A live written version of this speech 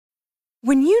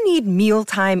When you need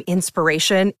mealtime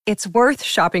inspiration, it's worth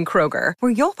shopping Kroger,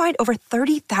 where you'll find over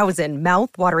 30,000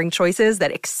 mouth-watering choices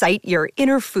that excite your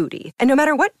inner foodie. And no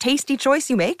matter what tasty choice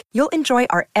you make, you'll enjoy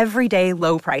our everyday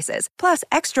low prices, plus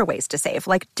extra ways to save,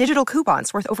 like digital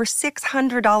coupons worth over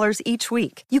 $600 each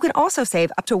week. You can also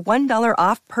save up to $1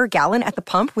 off per gallon at the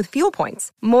pump with fuel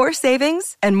points. More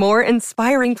savings and more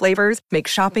inspiring flavors make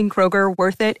shopping Kroger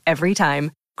worth it every time.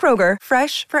 Kroger,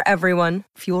 fresh for everyone.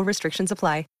 Fuel restrictions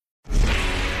apply.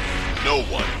 No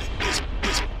one is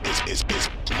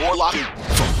more locked in.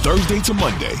 From Thursday to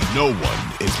Monday, no one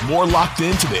is more locked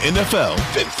into the NFL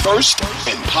than First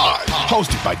and Pod.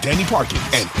 Hosted by Danny Parkins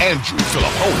and Andrew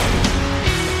Filipponi.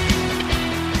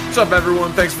 What's up,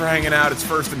 everyone? Thanks for hanging out. It's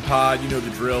First and Pod. You know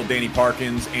the drill. Danny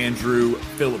Parkins, Andrew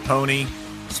Filipponi.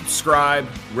 Subscribe,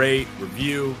 rate,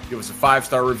 review. Give us a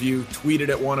 5-star review. Tweet it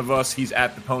at one of us. He's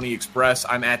at the Pony Express.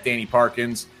 I'm at Danny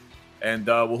Parkins. And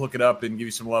we'll hook it up and give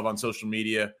you some love on social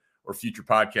media or future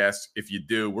podcasts if you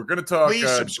do. We're going to talk. Please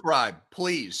subscribe.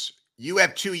 Please. You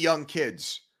have 2 young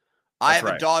kids. I have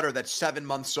a daughter that's 7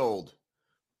 months old.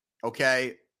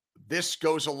 Okay. This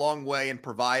goes a long way in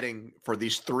providing for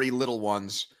these 3 little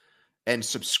ones. And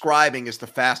subscribing is the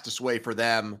fastest way for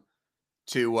them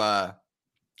to, I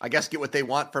guess, get what they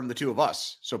want from the 2 of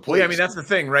us. So please. Well, yeah, I mean, that's the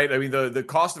thing, right? I mean, the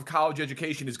cost of college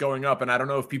education is going up. And I don't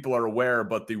know if people are aware,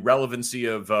 but the relevancy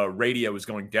of radio is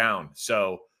going down.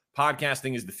 So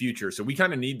podcasting is the future. So we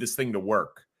kind of need this thing to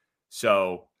work.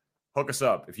 So hook us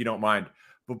up if you don't mind.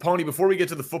 But Pony, before we get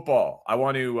to the football, I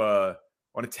want to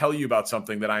tell you about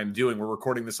something that I am doing. We're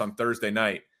recording this on Thursday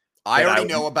night. I already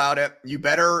know about it. You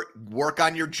better work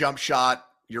on your jump shot.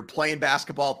 You're playing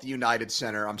basketball at the United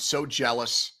Center. I'm so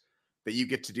jealous that you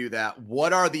get to do that.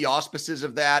 What are the auspices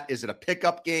of that? Is it a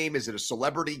pickup game? Is it a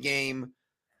celebrity game?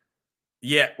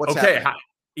 Yeah. What's okay. happening?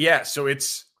 Yeah. So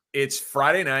it's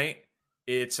Friday night.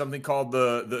 It's something called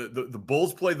the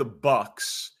Bulls play the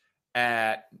Bucks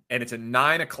and it's a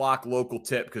 9:00 local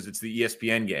tip because it's the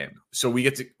ESPN game. So we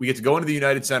get to go into the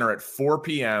United Center at 4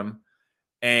 p.m.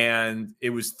 and it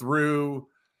was through.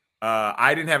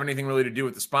 I didn't have anything really to do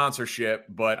with the sponsorship,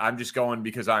 but I'm just going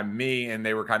because I'm me, and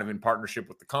they were kind of in partnership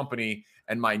with the company.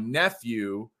 And my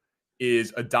nephew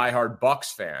is a diehard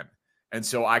Bucks fan, and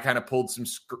so I kind of pulled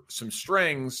some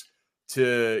strings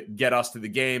to get us to the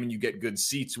game, and you get good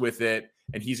seats with it.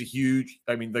 And he's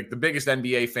the biggest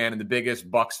NBA fan and the biggest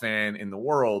Bucks fan in the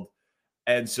world.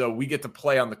 And so we get to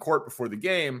play on the court before the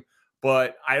game,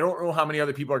 but I don't know how many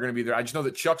other people are going to be there. I just know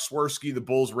that Chuck Swirsky, the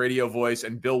Bulls radio voice,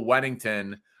 and Bill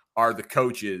Wennington are the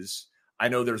coaches. I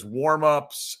know there's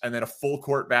warm-ups and then a full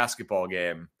court basketball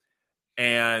game.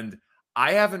 And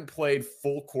I haven't played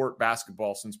full court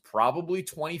basketball since probably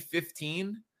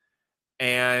 2015.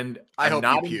 And I hope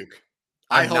you puke.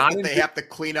 I hope that they have to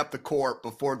clean up the court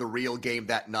before the real game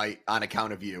that night on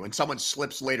account of you. And someone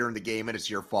slips later in the game and it's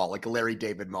your fault, like a Larry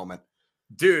David moment.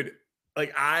 Dude,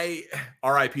 like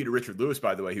RIP to Richard Lewis,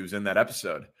 by the way. He was in that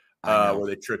episode where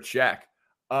they tripped Shaq.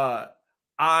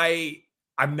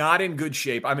 I'm not in good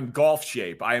shape. I'm in golf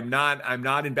shape. I'm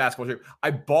not in basketball shape.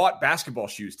 I bought basketball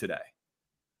shoes today.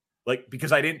 Like,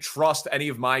 because I didn't trust any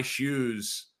of my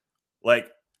shoes,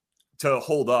 like, to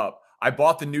hold up. I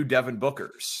bought the new Devin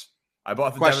Bookers.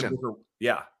 Devin Booker.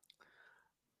 Yeah.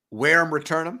 Wear them,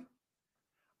 return them?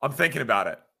 I'm thinking about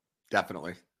it.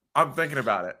 Definitely. I'm thinking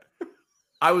about it.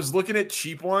 I was looking at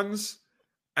cheap ones,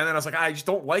 and then I was like, I just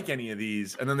don't like any of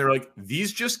these. And then they're like,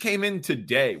 these just came in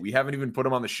today. We haven't even put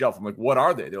them on the shelf. I'm like, what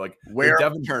are they? They're like, wear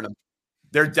them, return them.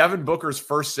 They're Devin Booker's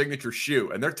first signature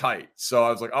shoe, and they're tight. So I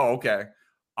was like, oh, okay.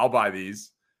 I'll buy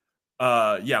these.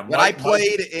 Yeah. When I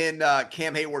played in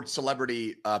Cam Hayward's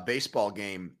celebrity baseball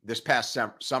game this past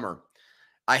summer,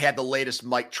 I had the latest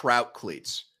Mike Trout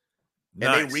cleats.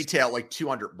 And they retail like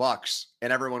 $200,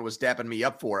 and everyone was dapping me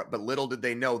up for it. But little did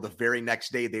they know, the very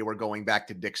next day they were going back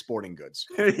to Dick's Sporting Goods.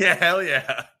 Yeah, hell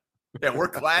yeah. Yeah, we're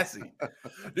classy.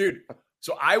 Dude,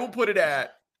 so I will put it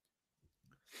at,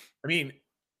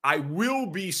 I will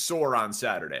be sore on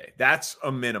Saturday. That's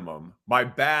a minimum. My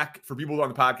back, for people on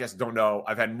the podcast that don't know,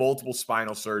 I've had multiple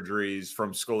spinal surgeries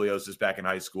from scoliosis back in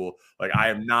high school. Like, I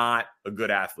am not a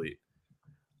good athlete.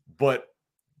 But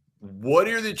what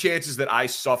are the chances that I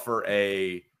suffer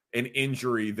an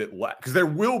injury that because there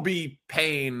will be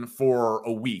pain for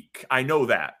a week. I know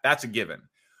that. That's a given.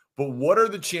 But what are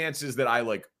the chances that I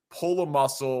pull a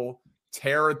muscle,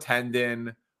 tear a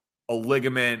tendon, a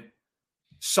ligament,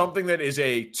 something that is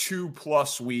a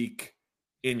 2+ week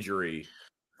injury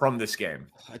from this game?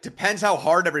 It depends how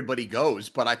hard everybody goes,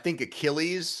 but I think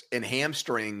Achilles and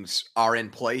hamstrings are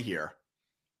in play here.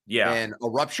 Yeah. And a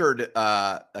ruptured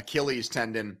Achilles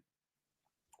tendon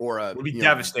or would be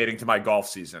devastating to my golf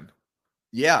season.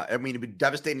 Yeah, I mean, it'd be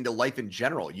devastating to life in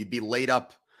general. You'd be laid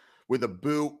up with a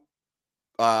boot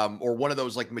or one of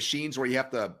those like machines where you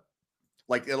have to,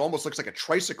 like, it almost looks like a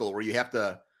tricycle where you have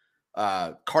to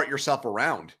cart yourself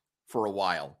around for a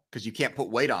while because you can't put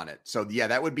weight on it. So yeah,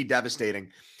 that would be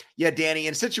devastating. Yeah, Danny,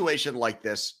 in a situation like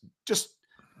this, just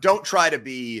don't try to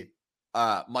be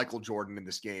Michael Jordan in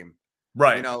this game.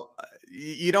 Right. You know,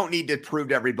 you don't need to prove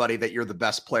to everybody that you're the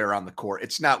best player on the court.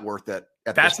 It's not worth it.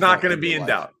 That's not going to be in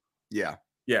doubt. Yeah.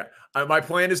 Yeah. My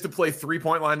plan is to play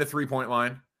 3-point line to 3-point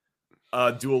line.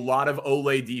 Do a lot of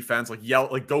Olay defense, like yell,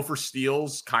 like go for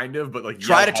steals, kind of, but like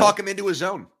try to talk him into his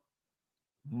zone.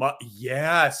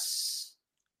 Yes.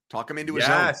 Talk him into his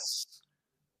zone. Yes.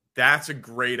 That's a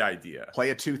great idea. Play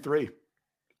a 2-3.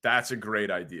 That's a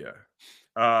great idea.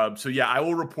 So yeah, I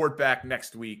will report back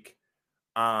next week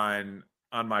on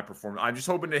my performance. I'm just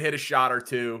hoping to hit a shot or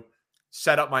two,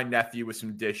 set up my nephew with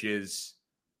some dishes,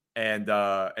 and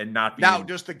not be. Now,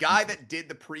 does the guy that did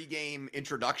the pregame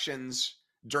introductions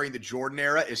during the Jordan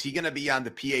era, is he going to be on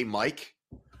the PA mic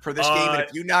for this game? And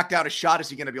if you knocked out a shot, is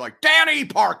he going to be like Danny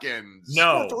Parkins?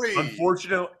 No,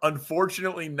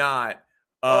 unfortunately not.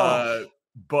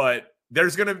 But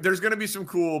there's gonna be some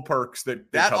cool perks that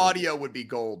audio would be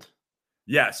gold.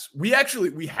 Yes, we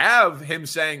have him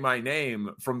saying my name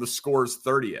from the Score's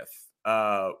 30th.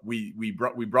 We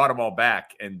brought him all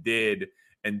back and did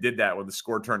that when the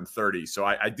Score turned 30. So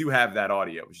I do have that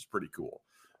audio, which is pretty cool.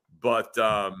 But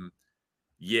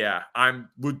yeah, I'm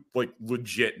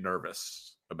legit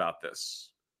nervous about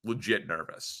this. Legit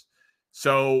nervous.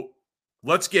 So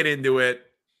let's get into it.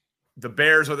 The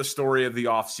Bears are the story of the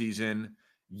offseason.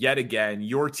 Yet again,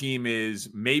 your team is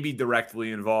maybe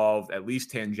directly involved, at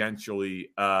least tangentially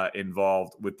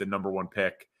involved with the number one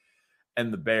pick.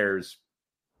 And the Bears,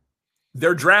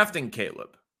 they're drafting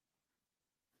Caleb.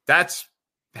 That's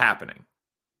happening.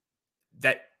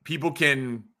 That people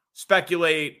can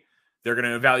speculate. They're going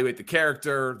to evaluate the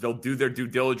character. They'll do their due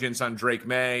diligence on Drake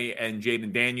May and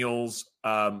Jaden Daniels.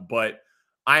 But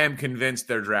I am convinced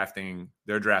they're drafting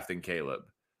Caleb.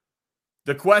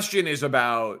 The question is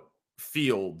about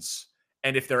Fields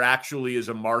and if there actually is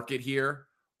a market here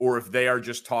or if they are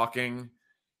just talking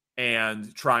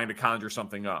and trying to conjure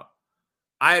something up.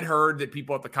 I had heard that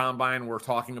people at the Combine were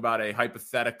talking about a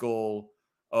hypothetical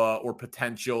or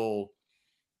potential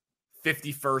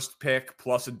 51st pick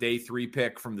plus a day 3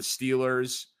 pick from the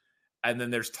Steelers. And then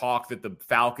there's talk that the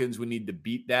Falcons would need to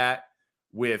beat that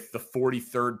with the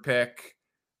 43rd pick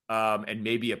and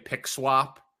maybe a pick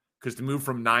swap, because to move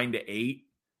from 9 to 8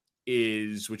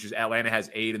 which is Atlanta has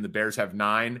 8 and the Bears have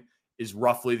 9, is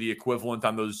roughly the equivalent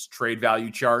on those trade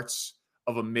value charts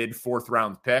of a mid 4th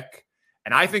round pick.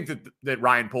 And I think that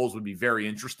Ryan Poles would be very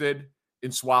interested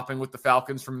in swapping with the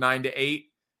Falcons from 9 to 8,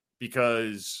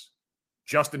 because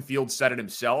Justin Fields said it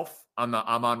himself on the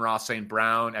Amon-Ra St.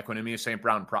 Brown, Equinemius St.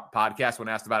 Brown podcast when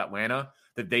asked about Atlanta,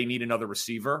 that they need another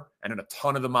receiver. And in a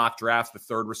ton of the mock drafts, the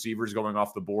third receiver is going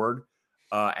off the board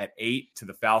at 8 to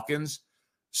the Falcons.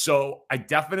 So I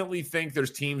definitely think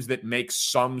there's teams that make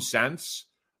some sense,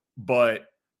 but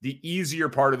the easier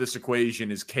part of this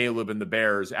equation is Caleb and the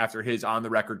Bears after his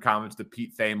on-the-record comments to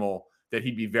Pete Thamel that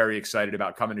he'd be very excited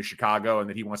about coming to Chicago and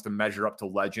that he wants to measure up to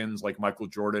legends like Michael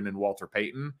Jordan and Walter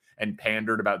Payton and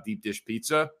pandered about deep dish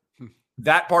pizza.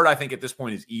 That part, I think, at this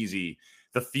point is easy.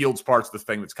 The Fields part's the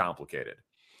thing that's complicated.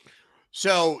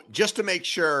 So just to make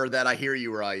sure that I hear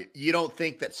you right, you don't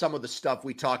think that some of the stuff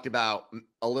we talked about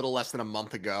a little less than a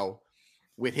month ago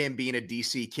with him being a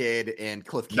DC kid and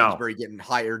Cliff Kingsbury getting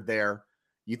hired there,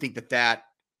 you think that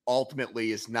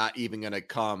ultimately is not even going to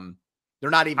come? They're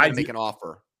not even going to make an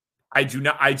offer. I do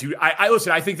not. I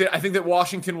listen. I think that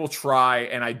Washington will try,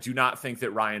 and I do not think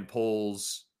that Ryan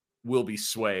Poles will be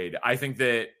swayed. I think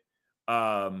that,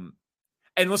 and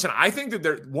listen, I think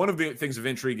that one of the things of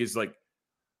intrigue is like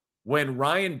when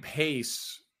Ryan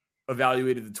Pace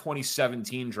evaluated the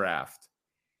 2017 draft,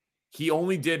 he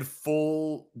only did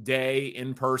full day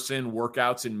in-person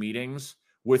workouts and meetings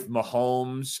with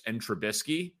Mahomes and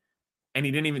Trubisky, and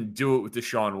he didn't even do it with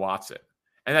Deshaun Watson.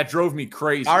 And that drove me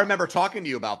crazy. I remember talking to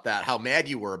you about that, how mad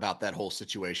you were about that whole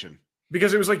situation.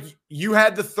 Because it was like, you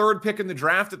had the 3rd pick in the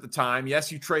draft at the time.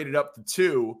 Yes, you traded up to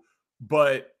 2,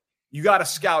 but you got to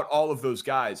scout all of those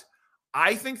guys.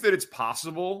 I think that it's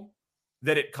possible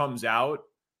that it comes out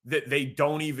that they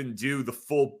don't even do the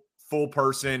full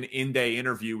person in-day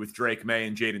interview with Drake May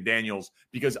and Jaden Daniels,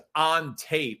 because on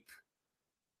tape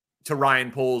to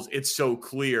Ryan Poles, it's so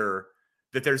clear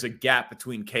that there's a gap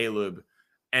between Caleb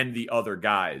and the other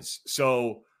guys.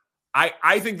 So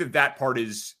I think that part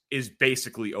is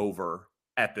basically over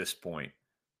at this point.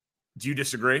 Do you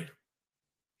disagree?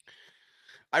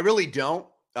 I really don't.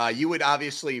 You would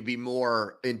obviously be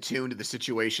more in tune to the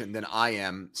situation than I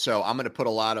am. So I'm going to put a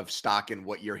lot of stock in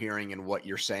what you're hearing and what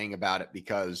you're saying about it,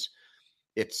 because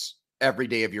it's every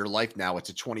day of your life now. It's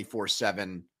a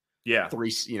 24/7,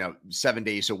 7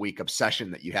 days a week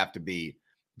obsession that you have to be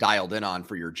dialed in on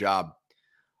for your job.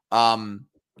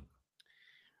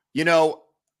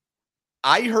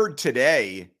 I heard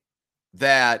today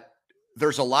that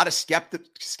there's a lot of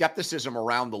skepticism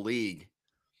around the league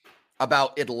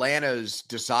about Atlanta's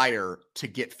desire to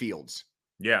get Fields.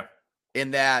 Yeah.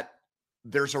 In that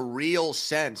there's a real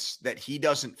sense that he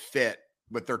doesn't fit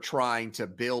what they're trying to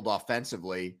build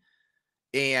offensively.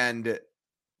 And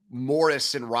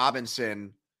Morris and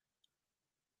Robinson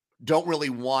don't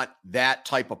really want that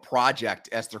type of project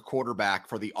as their quarterback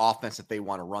for the offense that they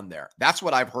want to run there. That's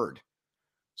what I've heard.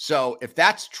 So if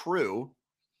that's true,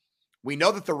 we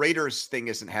know that the Raiders thing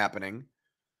isn't happening.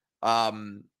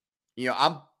 I'm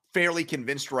fairly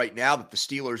convinced right now that the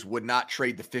Steelers would not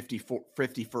trade the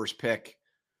 51st pick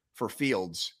for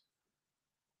Fields.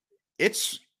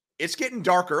 It's getting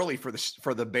dark early for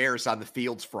the Bears on the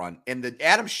Fields front. And the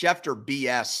Adam Schefter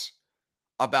BS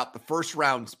about the first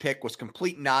round pick was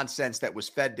complete nonsense that was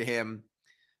fed to him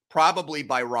probably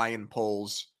by Ryan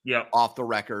Poles off the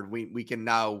record. We can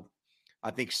now, I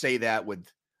think, say that with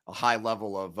a high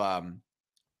level of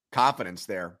confidence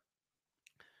there.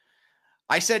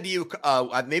 I said to you,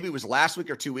 maybe it was last week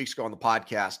or 2 weeks ago on the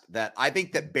podcast, that I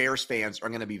think that Bears fans are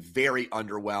going to be very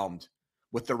underwhelmed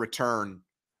with the return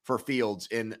for Fields.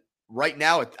 And right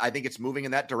now, I think it's moving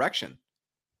in that direction.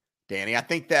 Danny, I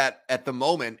think that at the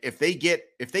moment, if they get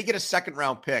a second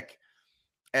round pick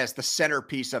as the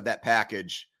centerpiece of that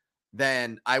package,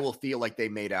 then I will feel like they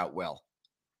made out well.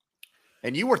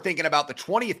 And you were thinking about the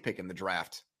 20th pick in the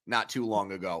draft not too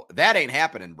long ago. That ain't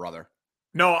happening, brother.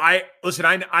 No, I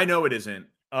know it isn't.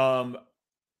 I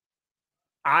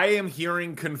am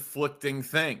hearing conflicting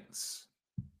things.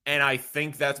 And I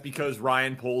think that's because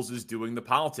Ryan Poles is doing the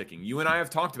politicking. You and I have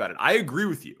talked about it. I agree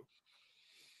with you.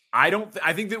 I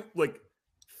think that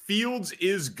Fields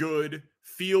is good.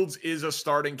 Fields is a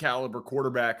starting caliber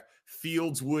quarterback.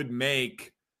 Fields would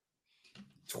make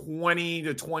 20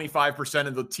 to 25%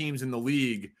 of the teams in the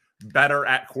league better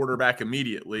at quarterback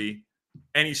immediately.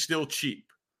 And he's still cheap.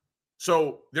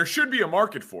 So there should be a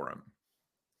market for him.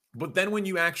 But then when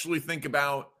you actually think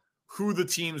about who the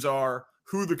teams are,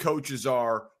 who the coaches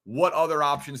are, what other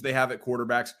options they have at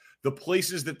quarterbacks, the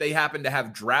places that they happen to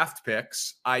have draft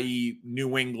picks, i.e.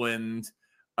 New England,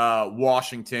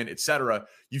 Washington, etc.,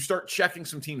 you start checking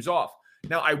some teams off.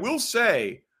 Now, I will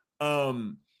say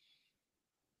New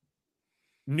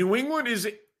England is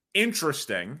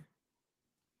interesting,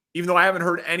 even though I haven't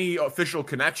heard any official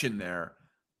connection there.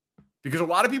 Because a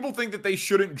lot of people think that they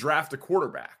shouldn't draft a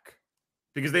quarterback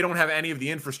because they don't have any of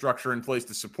the infrastructure in place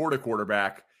to support a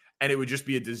quarterback, and it would just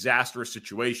be a disastrous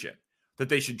situation. That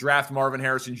they should draft Marvin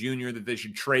Harrison Jr., that they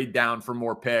should trade down for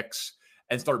more picks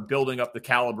and start building up the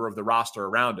caliber of the roster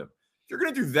around him. If you're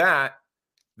going to do that,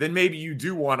 then maybe you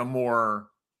do want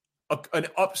an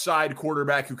upside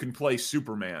quarterback who can play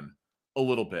Superman a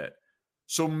little bit.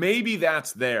 So maybe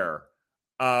that's there.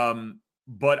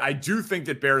 But I do think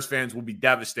that Bears fans will be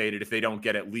devastated if they don't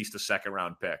get at least a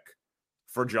second-round pick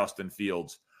for Justin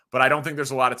Fields. But I don't think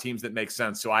there's a lot of teams that make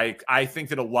sense. So I think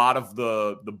that a lot of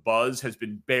the buzz has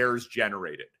been Bears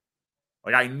generated.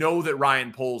 Like, I know that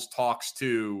Ryan Poles talks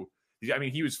to –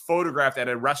 he was photographed at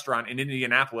a restaurant in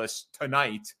Indianapolis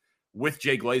tonight with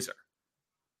Jay Glazer.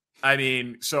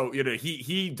 So,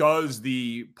 he does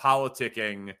the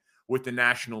politicking with the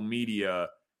national media.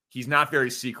 He's not very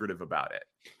secretive about it.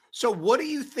 So what do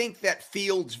you think that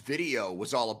Fields video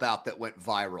was all about that went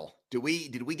viral? Did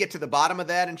we get to the bottom of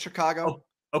that in Chicago?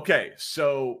 Okay,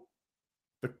 so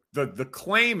the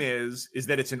claim is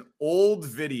that it's an old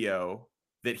video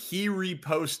that he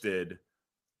reposted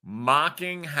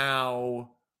mocking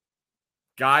how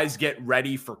guys get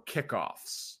ready for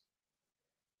kickoffs.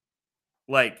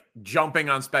 Like jumping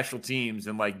on special teams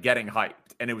and like getting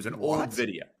hyped. And it was an old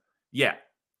video. Yeah.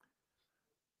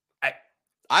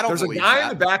 I don't There's a guy in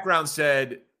the background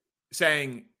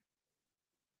saying,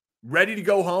 ready to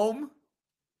go home.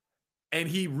 And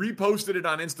he reposted it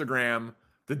on Instagram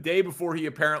the day before he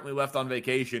apparently left on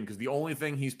vacation, because the only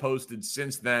thing he's posted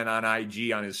since then on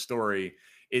IG on his story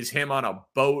is him on a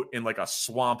boat in like a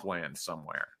swampland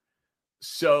somewhere.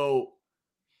 So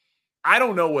I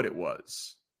don't know what it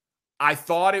was. I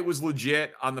thought it was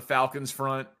legit on the Falcons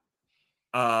front.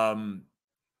 I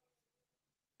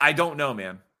don't know,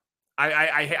 man.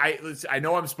 I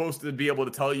know I'm supposed to be able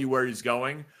to tell you where he's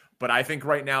going, but I think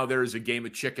right now there is a game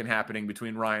of chicken happening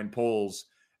between Ryan Poles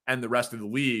and the rest of the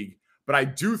league. But I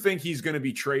do think he's going to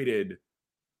be traded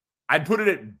I'd put it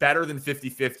at better than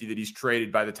 50-50 that he's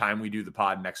traded by the time we do the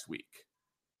pod next week.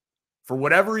 For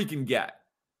whatever he can get.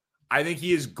 I think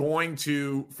he is going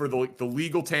to, for the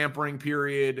legal tampering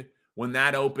period, when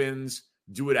that opens,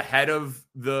 do it ahead of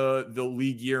the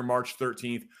league year, March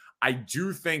 13th. I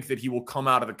do think that he will come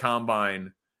out of the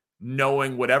combine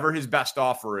knowing whatever his best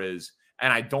offer is,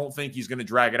 and I don't think he's going to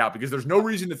drag it out because there's no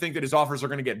reason to think that his offers are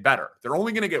going to get better. They're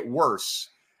only going to get worse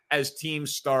as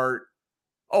teams start,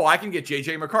 oh, I can get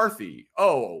J.J. McCarthy.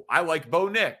 Oh, I like Bo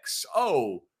Nix.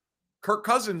 Oh, Kirk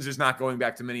Cousins is not going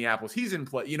back to Minneapolis. He's in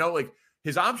play.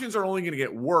 His options are only going to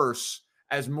get worse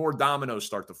as more dominoes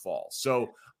start to fall. So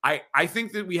I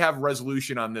think that we have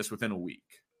resolution on this within a week.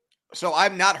 So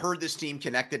I've not heard this team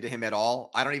connected to him at all.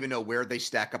 I don't even know where they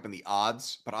stack up in the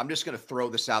odds, but I'm just going to throw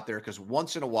this out there because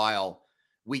once in a while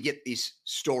we get these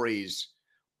stories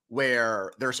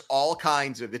where there's all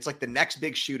kinds of, it's like the next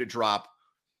big shoe to drop.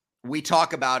 We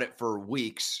talk about it for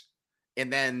weeks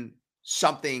and then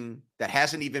something that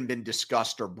hasn't even been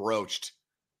discussed or broached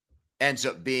ends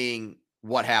up being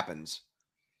what happens.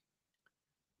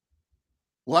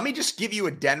 Let me just give you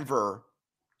a Denver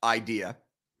idea,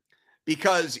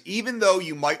 because even though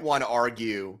you might want to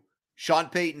argue Sean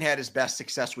Payton had his best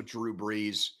success with Drew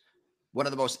Brees, one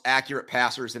of the most accurate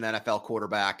passers in NFL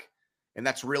quarterback, and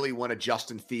that's really one of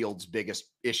Justin Fields' biggest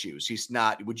issues. He's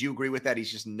not, would you agree with that?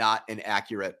 He's just not an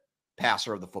accurate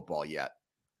passer of the football yet.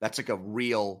 That's like a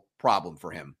real problem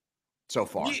for him so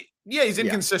far. Yeah, he's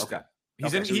inconsistent.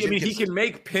 Okay. He can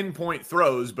make pinpoint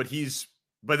throws, but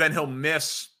then he'll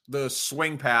miss the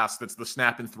swing pass that's the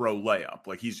snap and throw layup.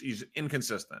 Like he's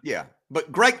inconsistent. Yeah.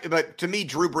 But to me,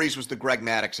 Drew Brees was the Greg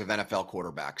Maddux of NFL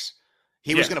quarterbacks.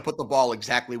 He was going to put the ball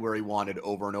exactly where he wanted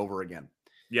over and over again.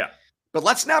 Yeah. But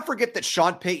let's not forget that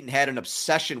Sean Payton had an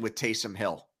obsession with Taysom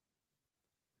Hill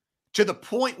to the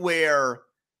point where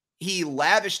he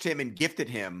lavished him and gifted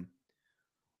him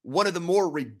one of the more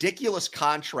ridiculous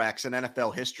contracts in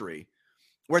NFL history,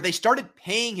 where they started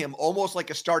paying him almost like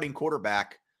a starting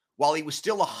quarterback while he was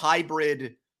still a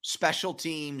hybrid special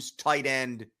teams, tight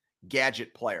end,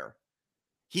 gadget player.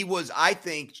 He was, I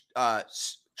think,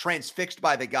 transfixed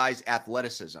by the guy's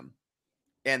athleticism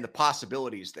and the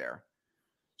possibilities there.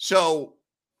 So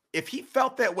if he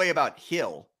felt that way about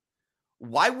Hill,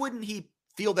 why wouldn't he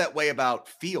feel that way about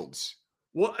Fields?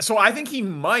 Well, so I think he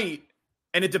might,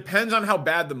 and it depends on how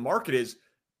bad the market is.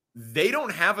 They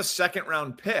don't have a second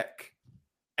round pick,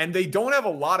 and they don't have a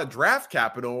lot of draft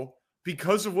capital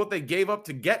because of what they gave up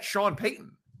to get Sean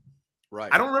Payton. Right.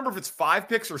 I don't remember if it's 5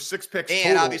 picks or 6 picks and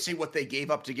total. Obviously what they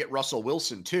gave up to get Russell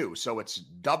Wilson too. So it's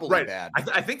doubly bad.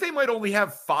 I think they might only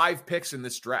have 5 picks in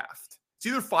this draft. It's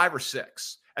either 5 or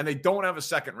 6, and they don't have a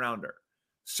second rounder.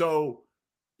 So,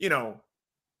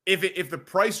 if the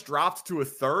price dropped to a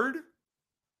third,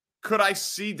 could I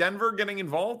see Denver getting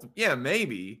involved? Yeah,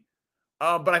 maybe.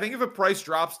 But I think if the price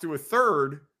drops to a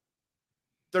third,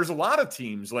 there's a lot of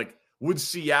teams. Like, would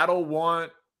Seattle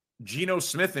want Geno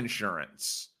Smith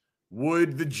insurance?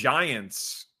 Would the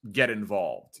Giants get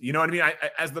involved? You know what I mean?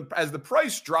 As the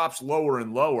price drops lower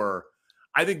and lower,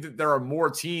 I think that there are more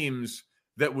teams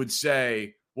that would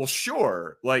say, well,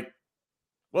 sure, like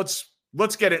let's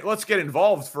get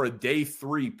involved for a day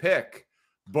 3 pick.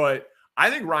 But I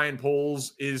think Ryan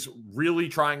Poles is really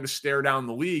trying to stare down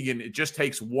the league, and it just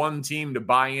takes one team to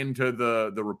buy into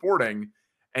the reporting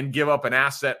and give up an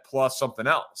asset plus something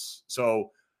else.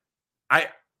 So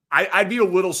I'd be a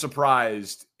little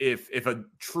surprised if a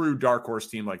true dark horse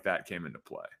team like that came into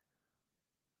play.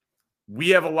 We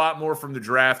have a lot more from the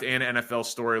draft and NFL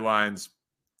storylines,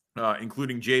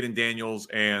 including Jayden Daniels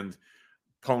and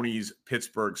Ponies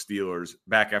Pittsburgh Steelers,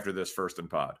 back after this First and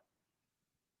Pod.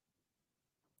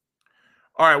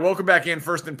 All right, welcome back in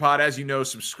First and Pod. As you know,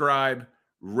 subscribe,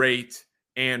 rate,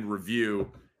 and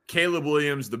review. Caleb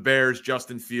Williams, the Bears,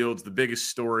 Justin Fields, the biggest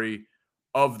story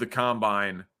of the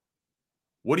Combine.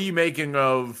 What are you making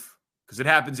of, because it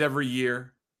happens every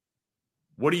year,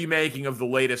 what are you making of the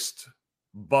latest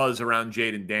buzz around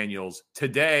Jayden Daniels?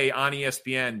 Today on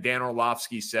ESPN, Dan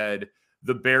Orlovsky said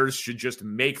the Bears should just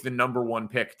make the number 1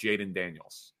 pick, Jayden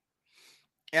Daniels.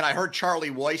 And I heard Charlie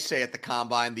Weiss say at the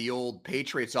Combine, the old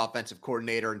Patriots offensive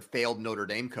coordinator and failed Notre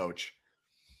Dame coach,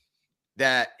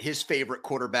 that his favorite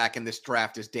quarterback in this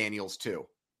draft is Daniels too.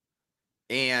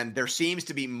 And there seems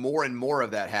to be more and more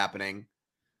of that happening,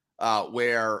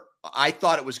 where I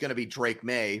thought it was going to be Drake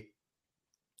May.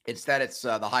 Instead, it's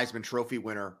the Heisman Trophy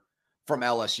winner from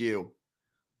LSU.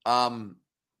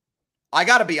 I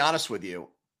got to be honest with you.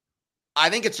 I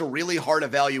think it's a really hard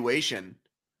evaluation,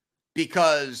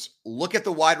 because look at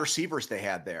the wide receivers they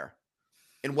had there.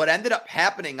 And what ended up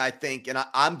happening, I think, and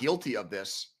I'm guilty of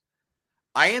this,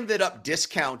 I ended up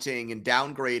discounting and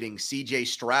downgrading CJ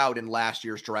Stroud in last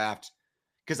year's draft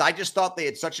because I just thought they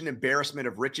had such an embarrassment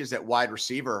of riches at wide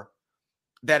receiver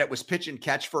that it was pitch and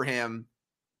catch for him.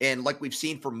 And like we've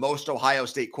seen for most Ohio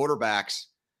State quarterbacks,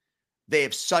 they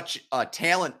have such a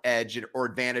talent edge or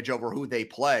advantage over who they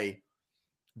play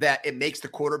that it makes the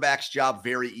quarterback's job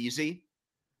very easy.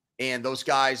 And those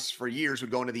guys for years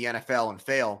would go into the NFL and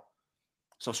fail.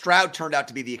 So Stroud turned out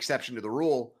to be the exception to the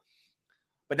rule.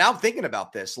 But now I'm thinking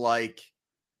about this, like,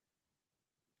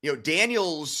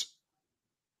 Daniels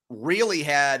really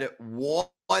had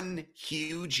one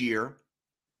huge year.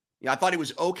 I thought he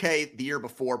was okay the year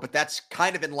before, but that's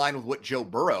kind of in line with what Joe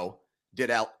Burrow did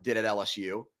at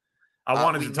LSU. I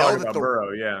wanted to talk about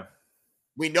Burrow, yeah.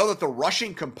 We know that the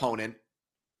rushing component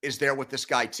is there with this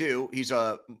guy too. He's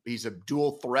a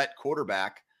dual threat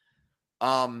quarterback.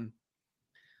 I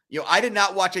did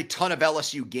not watch a ton of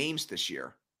LSU games this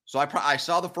year. So I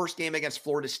saw the first game against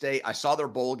Florida State. I saw their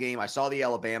bowl game. I saw the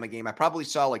Alabama game. I probably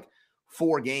saw like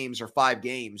 4 games or 5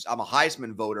 games. I'm a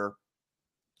Heisman voter.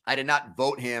 I did not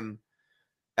vote him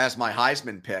as my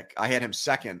Heisman pick. I had him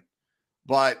second.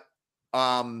 But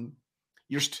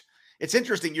it's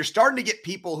interesting. You're starting to get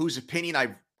people whose opinion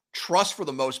I trust for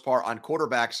the most part on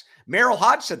quarterbacks. Merrill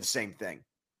Hodge said the same thing.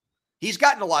 He's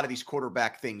gotten a lot of these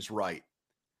quarterback things right.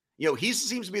 He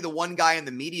seems to be the one guy in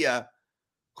the media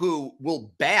who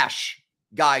will bash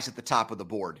guys at the top of the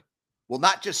board. Will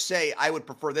not just say, I would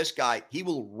prefer this guy. He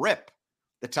will rip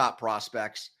the top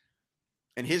prospects.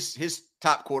 And his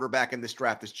top quarterback in this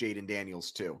draft is Jayden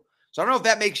Daniels too. So I don't know if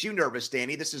that makes you nervous,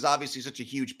 Danny. This is obviously such a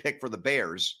huge pick for the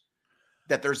Bears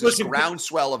that there's this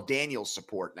groundswell of Daniels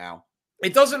support now.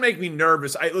 It doesn't make me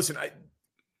nervous.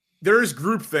 There is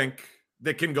groupthink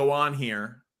that can go on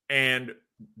here, and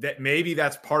that maybe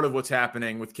that's part of what's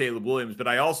happening with Caleb Williams. But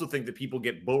I also think that people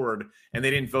get bored and they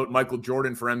didn't vote Michael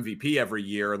Jordan for MVP every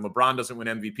year, and LeBron doesn't win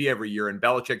MVP every year, and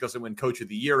Belichick doesn't win Coach of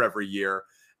the Year every year.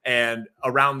 And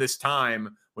around this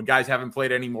time, when guys haven't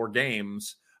played any more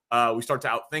games, we start to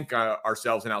outthink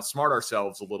ourselves and outsmart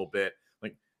ourselves a little bit.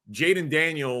 Like Jayden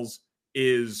Daniels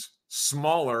is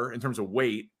smaller in terms of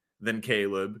weight than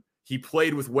Caleb. He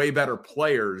played with way better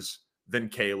players than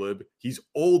Caleb. He's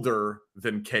older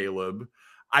than Caleb.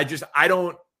 I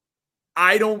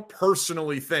don't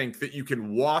personally think that you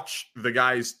can watch the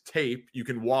guy's tape. You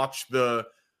can watch the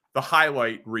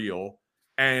highlight reel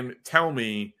and tell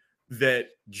me that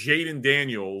Jayden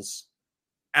Daniels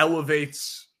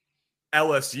elevates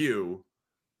LSU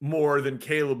more than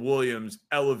Caleb Williams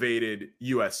elevated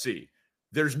USC.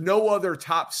 There's no other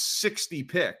top 60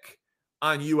 pick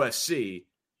on USC,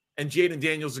 and Jayden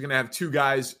Daniels is going to have 2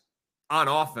 guys on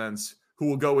offense who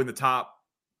will go in the top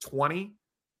 20,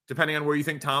 depending on where you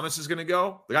think Thomas is going to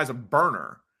go. The guy's a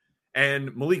burner.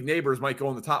 And Malik Neighbors might go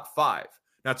in the top 5.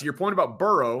 Now, to your point about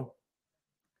Burrow,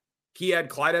 he had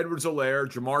Clyde Edwards-Helaire,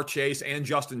 Jamar Chase, and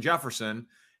Justin Jefferson,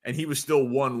 and he was still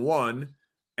 1-1,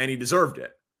 and he deserved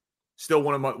it. Still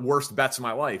one of my worst bets of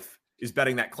my life is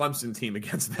betting that Clemson team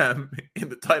against them in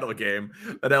the title game.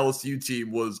 That LSU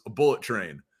team was a bullet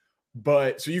train.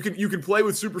 But so you can play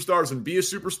with superstars and be a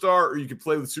superstar, or you can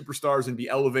play with superstars and be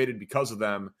elevated because of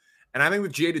them. And I think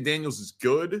that Jayden Daniels is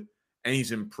good and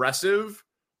he's impressive,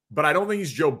 but I don't think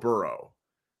he's Joe Burrow.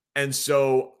 And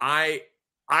so I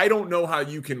don't know how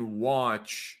you can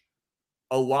watch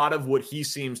a lot of what he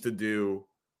seems to do,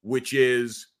 which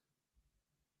is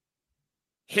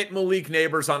hit Malik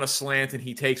Neighbors on a slant and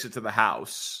he takes it to the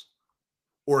house,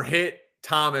 or hit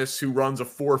Thomas, who runs a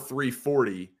 4.3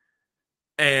 40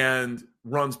 and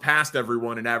runs past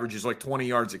everyone and averages like 20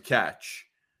 yards a catch.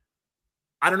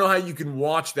 I don't know how you can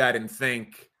watch that and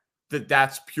think that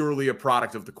that's purely a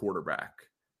product of the quarterback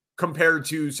compared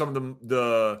to some of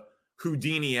the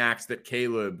Houdini acts that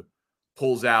Caleb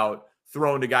pulls out,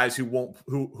 throwing to guys who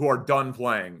are done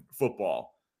playing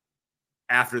football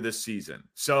after this season.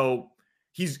 So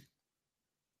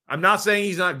I'm not saying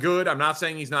he's not good. I'm not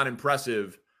saying he's not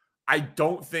impressive. I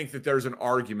don't think that there's an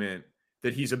argument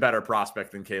that he's a better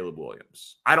prospect than Caleb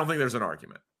Williams. I don't think there's an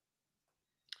argument.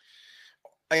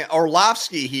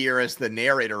 Orlovsky here as the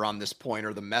narrator on this point,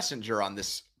 or the messenger on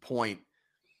this point,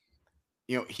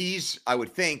 he's, I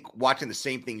would think, watching the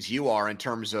same things you are in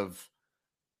terms of,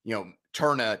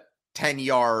 turn a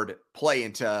 10-yard play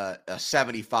into a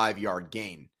 75-yard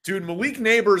gain. Dude, Malik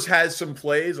Neighbors has some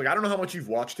plays. Like, I don't know how much you've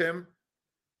watched him.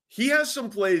 He has some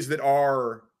plays that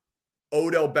are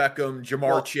Odell Beckham,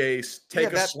 Jamar Chase,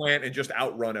 take a slant and just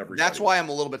outrun everybody. That's why I'm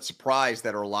a little bit surprised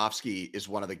that Orlovsky is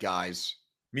one of the guys.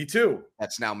 Me too.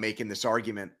 That's now making this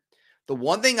argument. The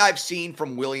one thing I've seen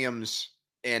from Williams,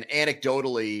 and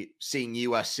anecdotally seeing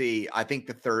USC, I think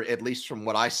that at least from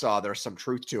what I saw, there's some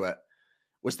truth to it.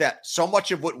 was that so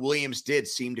much of what Williams did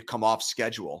seemed to come off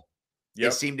schedule.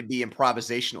 It seemed to be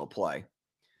improvisational play.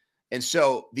 And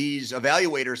so these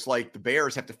evaluators like the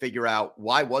Bears have to figure out,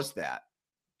 why was that?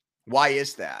 Why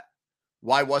is that?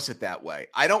 Why was it that way?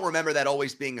 I don't remember that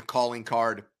always being a calling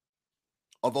card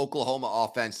of Oklahoma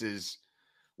offenses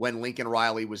when Lincoln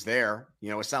Riley was there.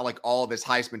 It's not like all of his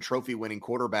Heisman Trophy winning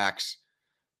quarterbacks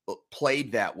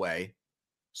played that way.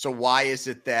 So why is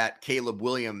it that Caleb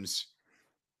Williams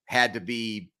had to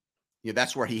be,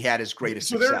 that's where he had his greatest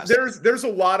success? There's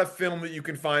a lot of film that you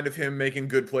can find of him making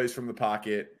good plays from the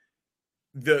pocket.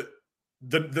 The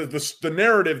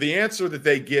narrative, the answer that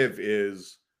they give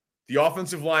is the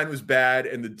offensive line was bad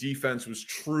and the defense was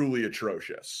truly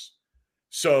atrocious.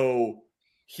 So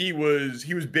he was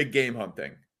big game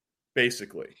hunting,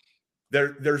 basically.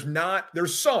 There's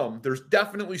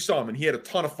definitely some, and he had a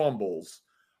ton of fumbles.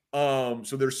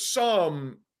 So there's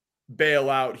some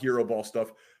bailout hero ball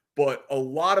stuff, but a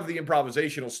lot of the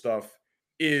improvisational stuff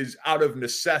is out of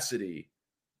necessity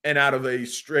and out of a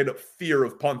straight up fear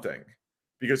of punting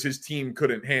because his team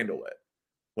couldn't handle it.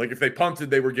 Like if they punted,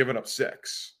 they were giving up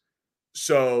 6.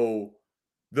 So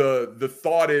the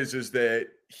thought is that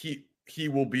he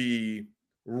will be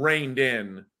reined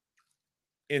in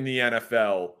the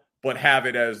NFL, but have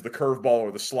it as the curveball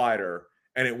or the slider,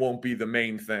 and it won't be the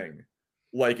main thing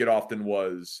like it often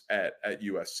was at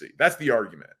USC. That's the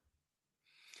argument.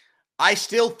 I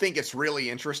still think it's really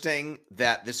interesting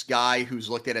that this guy who's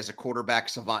looked at as a quarterback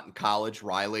savant in college,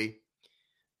 Riley,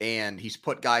 and he's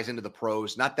put guys into the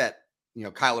pros. Not that,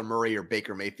 Kyler Murray or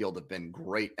Baker Mayfield have been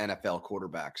great NFL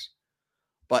quarterbacks,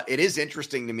 but it is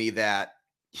interesting to me that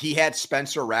he had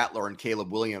Spencer Rattler and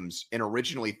Caleb Williams and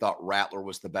originally thought Rattler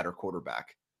was the better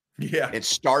quarterback. Yeah. It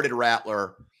started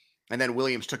Rattler, and then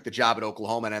Williams took the job at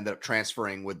Oklahoma and ended up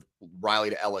transferring with Riley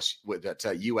to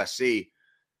USC.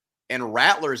 And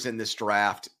Rattler's in this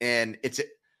draft, and it's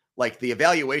like the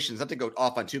evaluations, not to go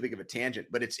off on too big of a tangent,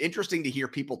 but it's interesting to hear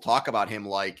people talk about him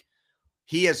like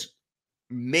he has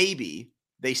maybe,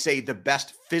 they say, the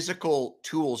best physical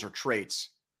tools or traits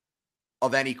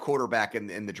of any quarterback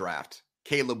in the draft.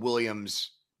 Caleb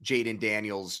Williams, Jaden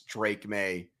Daniels, Drake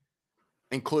May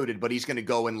included, but he's going to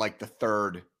go in like the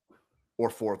 3rd or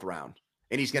 4th round.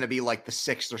 And he's going to be like the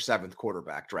 6th or 7th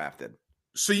quarterback drafted.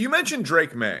 So you mentioned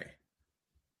Drake May.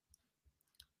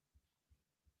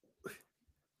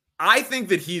 I think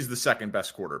that he's the second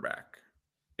best quarterback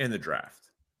in the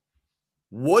draft.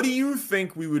 What do you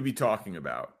think we would be talking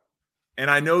about? And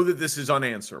I know that this is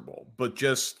unanswerable, but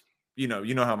just, you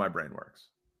know how my brain works.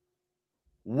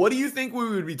 What do you think we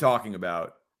would be talking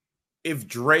about if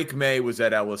Drake May was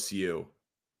at LSU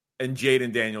and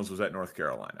Jaden Daniels was at North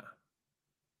Carolina?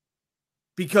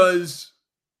 Because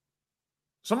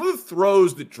some of the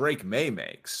throws that Drake May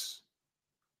makes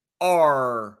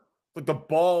are like the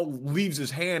ball leaves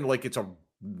his hand like it's a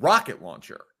rocket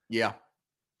launcher. Yeah.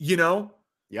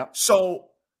 Yep. So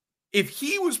if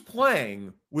he was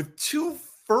playing with 2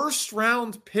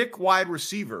 first-round pick wide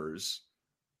receivers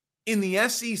in the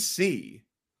SEC,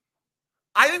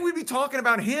 I think we'd be talking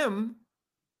about him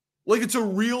like it's a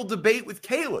real debate with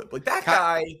Caleb. Like that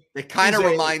guy. It kind of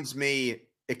reminds me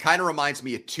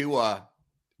of Tua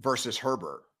versus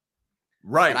Herbert.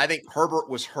 Right. And I think Herbert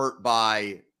was hurt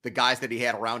by the guys that he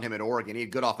had around him at Oregon. He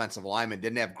had good offensive linemen,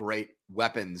 didn't have great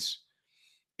weapons.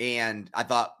 And I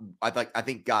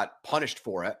think got punished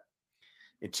for it.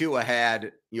 And Tua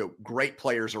had, great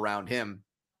players around him.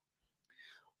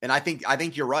 And I think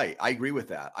you're right. I agree with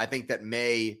that. I think that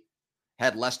May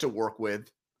had less to work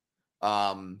with.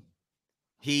 I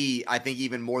think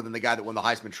even more than the guy that won the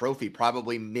Heisman Trophy,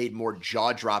 probably made more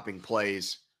jaw-dropping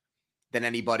plays than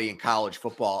anybody in college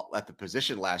football at the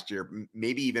position last year,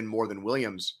 maybe even more than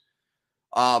Williams.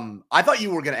 I thought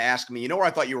you were going to ask me, where I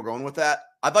thought you were going with that?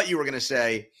 I thought you were going to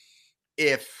say,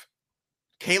 if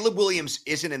Caleb Williams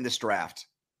isn't in this draft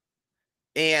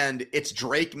and it's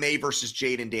Drake May versus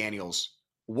Jaden Daniels,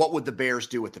 what would the Bears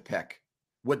do with the pick?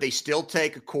 Would they still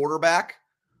take a quarterback?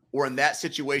 Or in that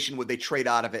situation, would they trade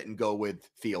out of it and go with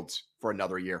Fields for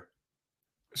another year?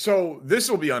 So this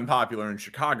will be unpopular in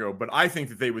Chicago, but I think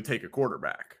that they would take a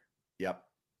quarterback. Yep.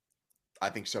 I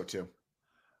think so too.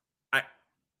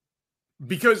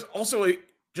 Because also,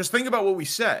 just think about what we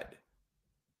said.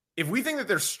 If we think that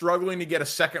they're struggling to get a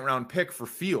second-round pick for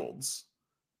Fields,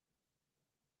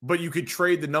 but you could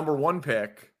trade the number 1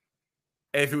 pick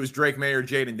if it was Drake May or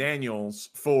Jaden Daniels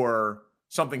for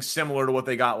something similar to what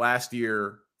they got last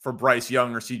year for Bryce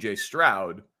Young or CJ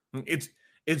Stroud, it's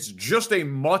just a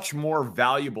much more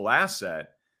valuable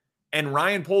asset. And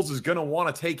Ryan Poles is going to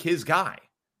want to take his guy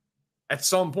at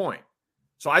some point.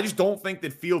 So I just don't think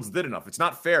that Fields did enough. It's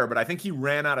not fair, but I think he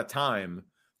ran out of time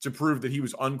to prove that he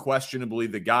was unquestionably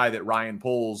the guy that Ryan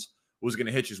Poles was going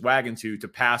to hitch his wagon to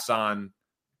pass on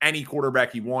any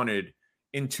quarterback he wanted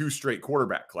in 2 straight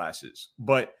quarterback classes.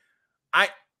 But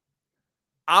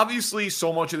obviously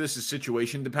so much of this is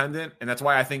situation dependent. And that's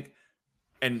why I think,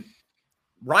 and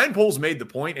Ryan Poles made the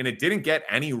point, and it didn't get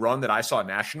any run that I saw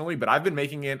nationally, but I've been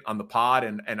making it on the pod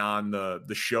and on the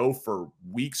show for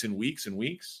weeks and weeks and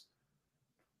weeks.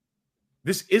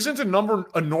 This isn't a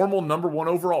normal number 1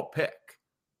 overall pick.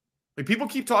 Like, people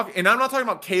keep talking, and I'm not talking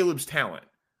about Caleb's talent.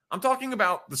 I'm talking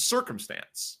about the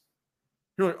circumstance.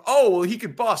 You're like, oh, well, he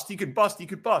could bust. Do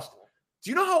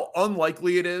you know how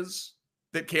unlikely it is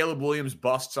that Caleb Williams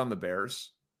busts on the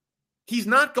Bears? He's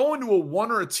not going to a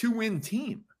 1 or a 2-win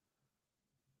team.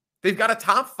 They've got a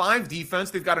top 5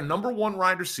 defense. They've got a number 1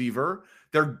 wide receiver.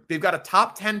 They've got a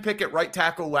top 10 pick at right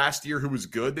tackle last year who was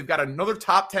good. They've got another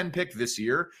top 10 pick this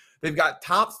year. They've got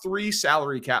top 3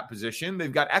 salary cap position.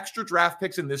 They've got extra draft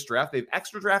picks in this draft. They have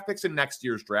extra draft picks in next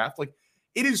year's draft. Like,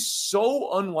 it is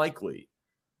so unlikely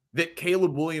that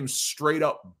Caleb Williams straight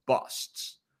up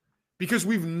busts, because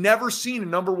we've never seen a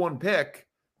number 1 pick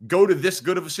go to this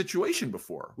good of a situation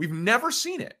before. We've never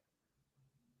seen it.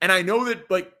 And I know that,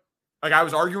 like I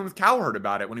was arguing with Cowherd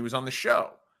about it when he was on the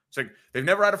show. It's like, they've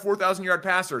never had a 4,000-yard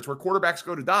passer. It's where quarterbacks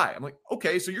go to die. I'm like,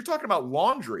 okay, so you're talking about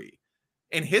laundry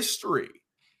and history.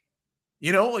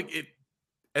 You know, like, it,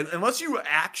 unless you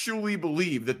actually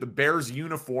believe that the Bears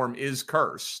uniform is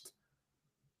cursed,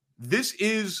 this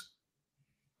is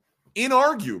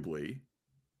inarguably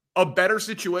a better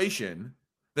situation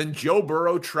than Joe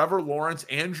Burrow, Trevor Lawrence,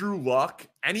 Andrew Luck,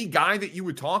 any guy that you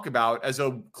would talk about as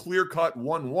a clear-cut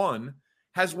 1-1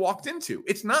 has walked into.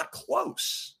 It's not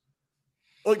close.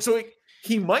 Like, so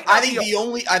he might not. I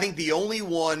think the only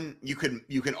one you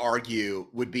can argue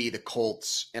would be the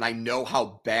Colts, and I know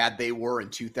how bad they were in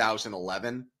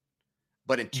 2011,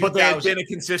 but they had been a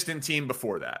consistent team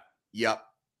before that. Yep.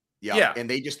 Yeah. And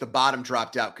the bottom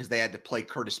dropped out because they had to play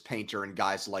Curtis Painter and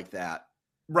guys like that.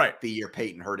 Right. The year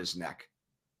Peyton hurt his neck.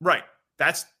 Right.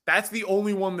 That's the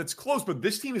only one that's close, but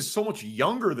this team is so much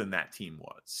younger than that team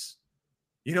was.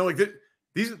 You know, like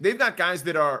they've got guys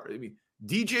that are,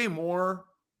 DJ Moore,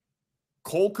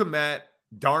 Cole Kmet,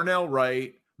 Darnell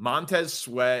Wright, Montez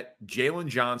Sweat, Jalen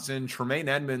Johnson, Tremaine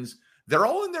Edmonds. They're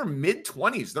all in their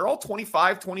mid-20s. They're all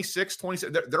 25, 26,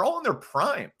 27. They're all in their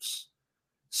primes.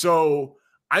 So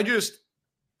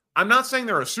I'm not saying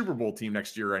they're a Super Bowl team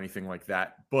next year or anything like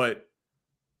that, but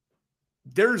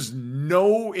there's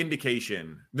no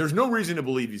indication, there's no reason to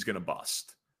believe he's going to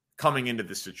bust coming into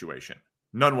this situation.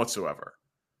 None whatsoever.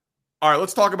 All right,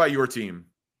 let's talk about your team,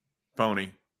 Pony.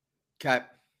 Okay.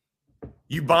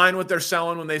 You buying what they're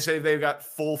selling when they say they've got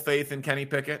full faith in Kenny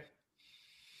Pickett?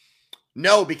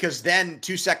 No, because then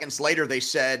 2 seconds later, they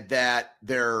said that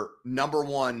their number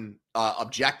 1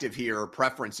 objective here,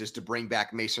 preference, is to bring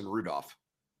back Mason Rudolph.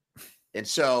 And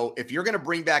so if you're going to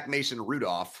bring back Mason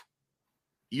Rudolph,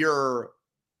 you're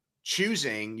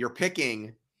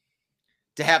picking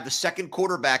to have the second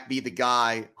quarterback be the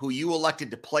guy who you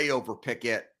elected to play over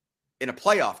Pickett in a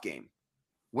playoff game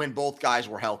when both guys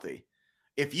were healthy.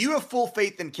 If you have full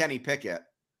faith in Kenny Pickett,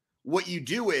 what you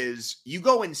do is you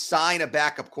go and sign a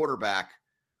backup quarterback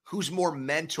who's more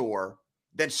mentor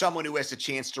than someone who has a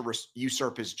chance to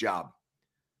usurp his job.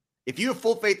 If you have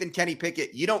full faith in Kenny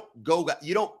Pickett, you don't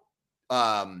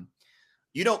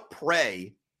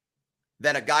pray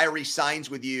that a guy resigns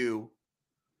with you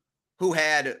who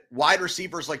had wide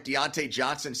receivers like Deontay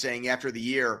Johnson saying after the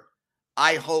year,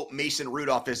 I hope Mason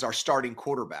Rudolph is our starting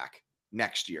quarterback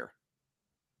next year.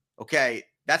 Okay,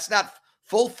 that's not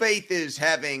full faith. Is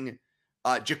having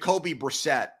Jacoby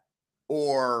Brissett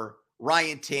or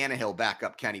Ryan Tannehill back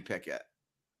up Kenny Pickett,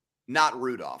 not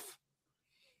Rudolph.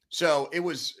 So it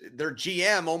was their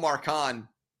GM, Omar Khan,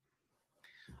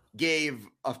 gave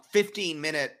a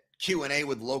 15-minute Q&A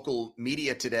with local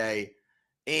media today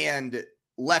and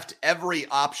left every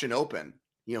option open.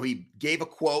 You know, he gave a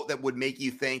quote that would make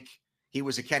you think he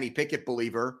was a Kenny Pickett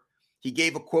believer. He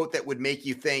gave a quote that would make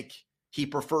you think he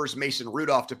prefers Mason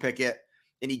Rudolph to Pickett.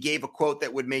 And he gave a quote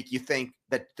that would make you think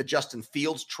that the Justin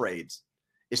Fields trades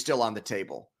is still on the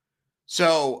table.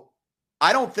 So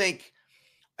I don't think,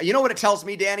 you know what it tells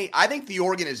me, Danny? I think the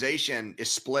organization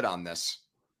is split on this.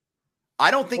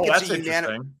 I don't think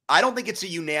it's a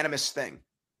unanimous thing.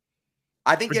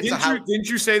 I think didn't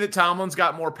you say that Tomlin's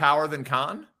got more power than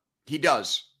Khan? He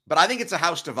does, but I think it's a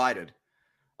house divided.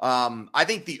 I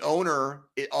think the owner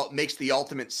makes the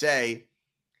ultimate say,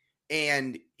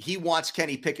 and he wants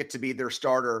Kenny Pickett to be their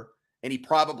starter, and he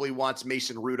probably wants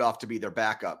Mason Rudolph to be their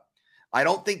backup. I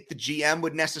don't think the GM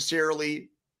would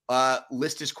necessarily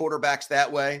list his quarterbacks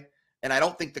that way. And I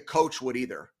don't think the coach would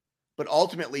either. But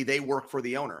ultimately, they work for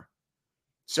the owner.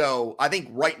 So I think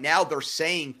right now they're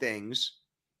saying things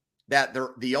that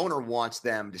the owner wants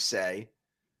them to say.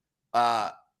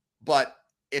 But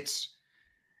it's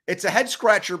a head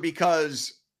scratcher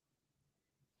because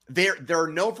they're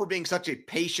known for being such a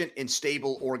patient and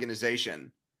stable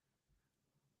organization.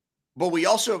 But we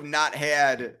also have not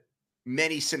had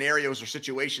many scenarios or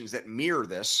situations that mirror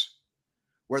this,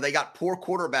 where they got poor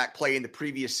quarterback play in the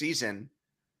previous season,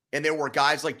 and there were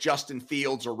guys like Justin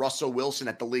Fields or Russell Wilson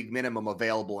at the league minimum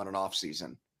available in an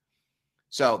offseason.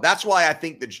 So that's why I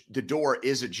think the door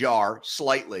is ajar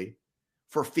slightly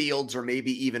for Fields or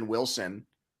maybe even Wilson.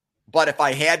 But if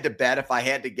I had to bet, if I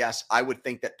had to guess, I would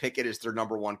think that Pickett is their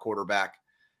number one quarterback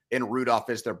and Rudolph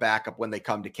is their backup when they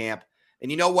come to camp. And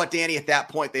you know what, Danny? At that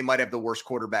point, they might have the worst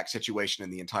quarterback situation in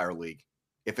the entire league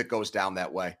if it goes down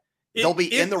that way. They'll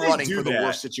be in the running for the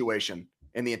worst situation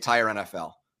in the entire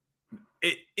NFL.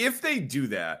 If they do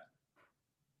that,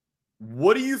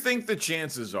 what do you think the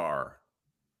chances are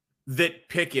that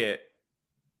Pickett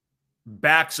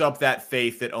backs up that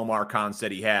faith that Omar Khan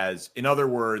said he has? In other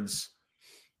words,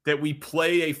 that we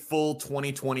play a full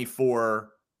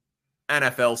 2024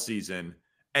 NFL season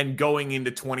and going into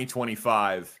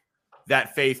 2025,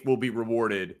 that faith will be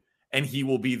rewarded and he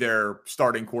will be their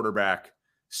starting quarterback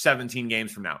 17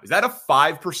 games from now. Is that a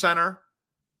 5%er?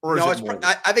 Or no, is it more?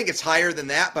 I think it's higher than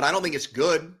that, but I don't think it's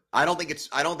good. I don't think it's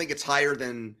higher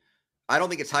than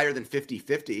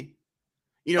 50-50.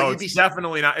 You know, it's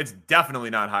definitely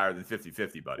not higher than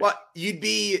 50-50, buddy. Well,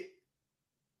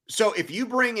 so if you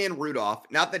bring in Rudolph,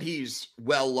 not that he's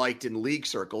well liked in league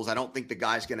circles, I don't think the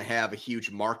guy's going to have a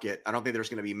huge market. I don't think there's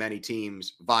going to be many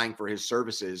teams vying for his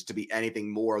services to be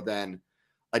anything more than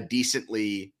a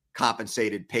decently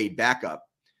compensated paid backup.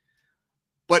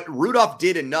 But Rudolph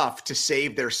did enough to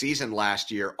save their season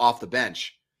last year off the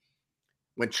bench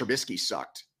when Trubisky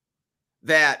sucked,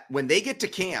 that when they get to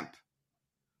camp,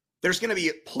 there's going to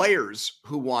be players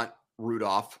who want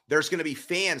Rudolph. There's going to be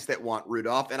fans that want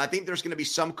Rudolph. And I think there's going to be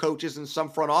some coaches and some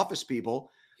front office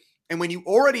people. And when you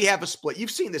already have a split,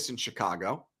 you've seen this in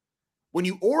Chicago. When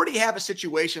you already have a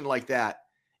situation like that,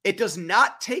 it does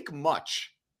not take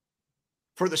much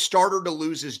for the starter to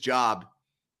lose his job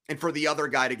and for the other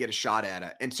guy to get a shot at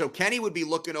it. And so Kenny would be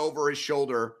looking over his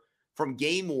shoulder from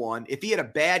game one. If he had a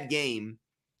bad game,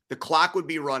 the clock would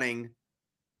be running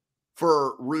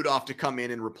for Rudolph to come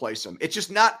in and replace him. It's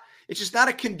just not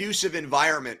a conducive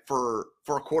environment for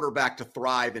a quarterback to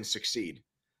thrive and succeed.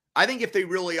 I think if they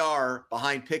really are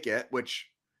behind Pickett, which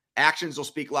actions will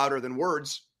speak louder than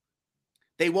words,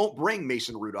 they won't bring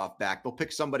Mason Rudolph back. They'll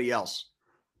pick somebody else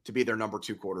to be their number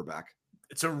 2 quarterback.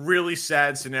 It's a really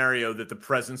sad scenario that the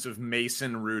presence of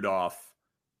Mason Rudolph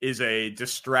is a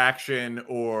distraction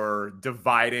or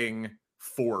dividing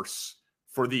force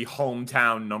for the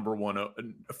hometown number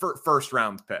 1 first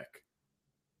round pick.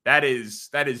 That is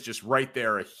just right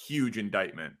there a huge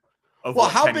indictment of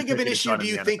how big of an issue do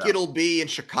you think it'll be in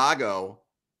Chicago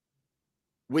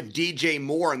with DJ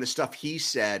Moore and the stuff he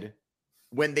said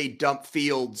when they dump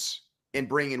Fields and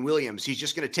bring in Williams? He's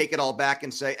just going to take it all back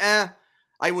and say,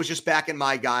 I was just backing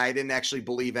my guy. I didn't actually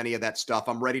believe any of that stuff.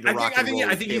 I'm ready to rock and roll.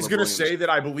 I think he's going to say that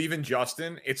I believe in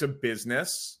Justin. It's a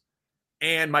business.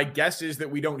 And my guess is that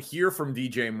we don't hear from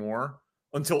DJ Moore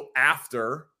until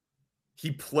after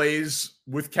he plays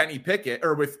with Kenny Pickett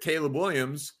or with Caleb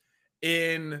Williams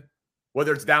in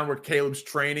whether it's down where Caleb's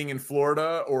training in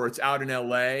Florida or it's out in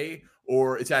LA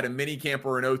or it's at a mini camp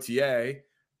or an OTA.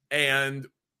 And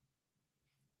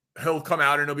he'll come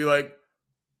out and he'll be like,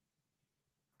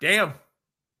 damn,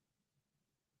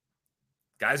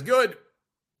 guy's good.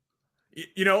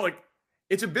 You know, like,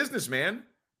 it's a business, man.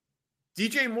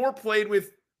 DJ Moore played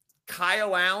with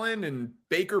Kyle Allen and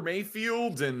Baker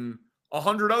Mayfield and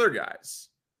 100 other guys.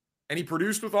 And he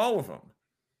produced with all of them.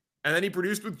 And then he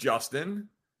produced with Justin.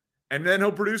 And then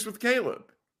he'll produce with Caleb.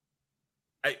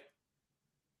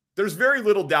 There's very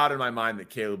little doubt in my mind that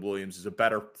Caleb Williams is a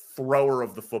better thrower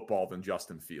of the football than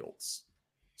Justin Fields.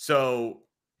 So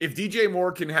if DJ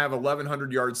Moore can have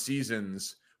 1,100-yard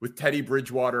seasons with Teddy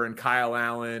Bridgewater and Kyle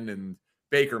Allen and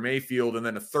Baker Mayfield, and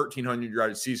then a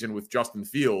 1,300-yard season with Justin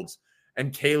Fields,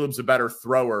 and Caleb's a better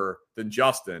thrower than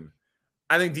Justin,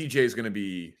 I think DJ is going to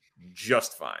be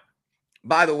just fine.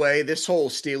 By the way, this whole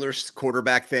Steelers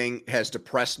quarterback thing has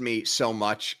depressed me so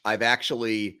much. I've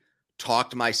actually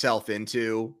talked myself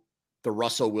into the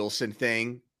Russell Wilson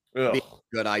thing being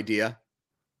a good idea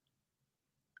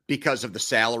because of the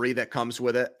salary that comes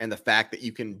with it and the fact that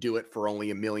you can do it for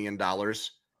only $1 million.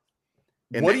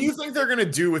 What do you think they're going to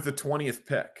do with the 20th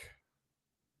pick?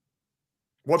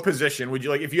 What position would you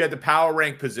like if you had the power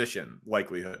rank position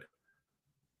likelihood?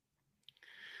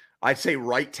 I'd say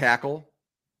right tackle,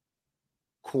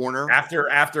 corner.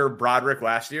 After Broderick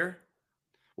last year?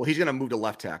 Well, he's going to move to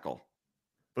left tackle.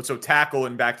 But so tackle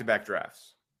in back-to-back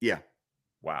drafts? Yeah.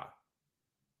 Wow.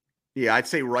 Yeah, I'd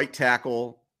say right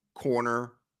tackle,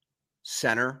 corner,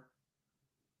 center,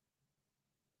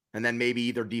 and then maybe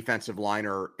either defensive line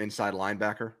or inside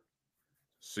linebacker.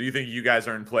 So you think you guys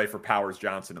are in play for Powers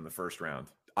Johnson in the first round?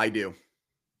 I do.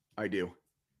 Okay.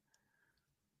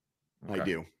 I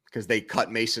do. Because they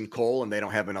cut Mason Cole and they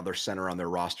don't have another center on their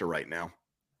roster right now.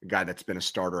 A guy that's been a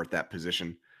starter at that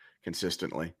position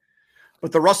consistently.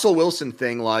 But the Russell Wilson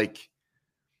thing, like,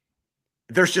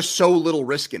 there's just so little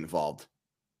risk involved.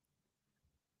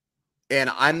 And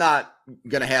I'm not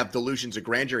going to have delusions of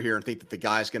grandeur here and think that the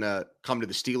guy's going to come to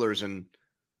the Steelers and,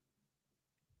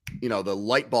 you know, the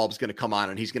light bulb's going to come on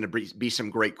and he's going to be some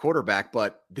great quarterback.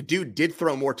 But the dude did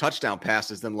throw more touchdown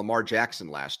passes than Lamar Jackson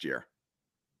last year.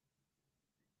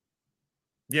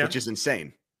 Yeah. Which is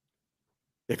insane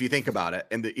if you think about it.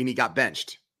 And he got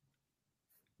benched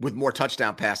with more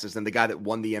touchdown passes than the guy that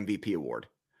won the MVP award.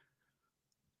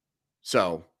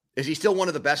 So is he still one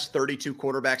of the best 32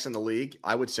 quarterbacks in the league?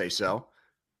 I would say so.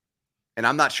 And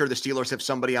I'm not sure the Steelers have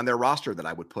somebody on their roster that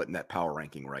I would put in that power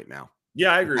ranking right now.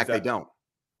 Yeah, I agree with that. They don't.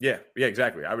 Yeah,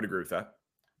 exactly. I would agree with that.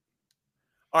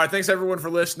 All right, thanks everyone for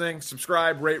listening.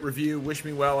 Subscribe, rate, review. Wish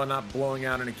me well on not blowing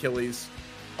out an Achilles.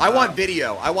 I want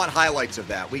video. I want highlights of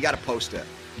that. We got to post it.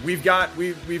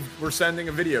 We're sending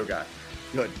a video guy.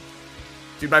 Good.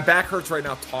 Dude, my back hurts right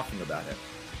now talking about it.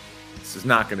 This is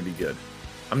not going to be good.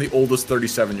 I'm the oldest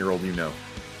 37-year-old you know.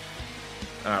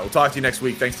 All right, we'll talk to you next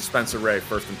week. Thanks to Spencer Ray,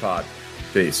 First and Pod.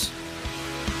 Peace.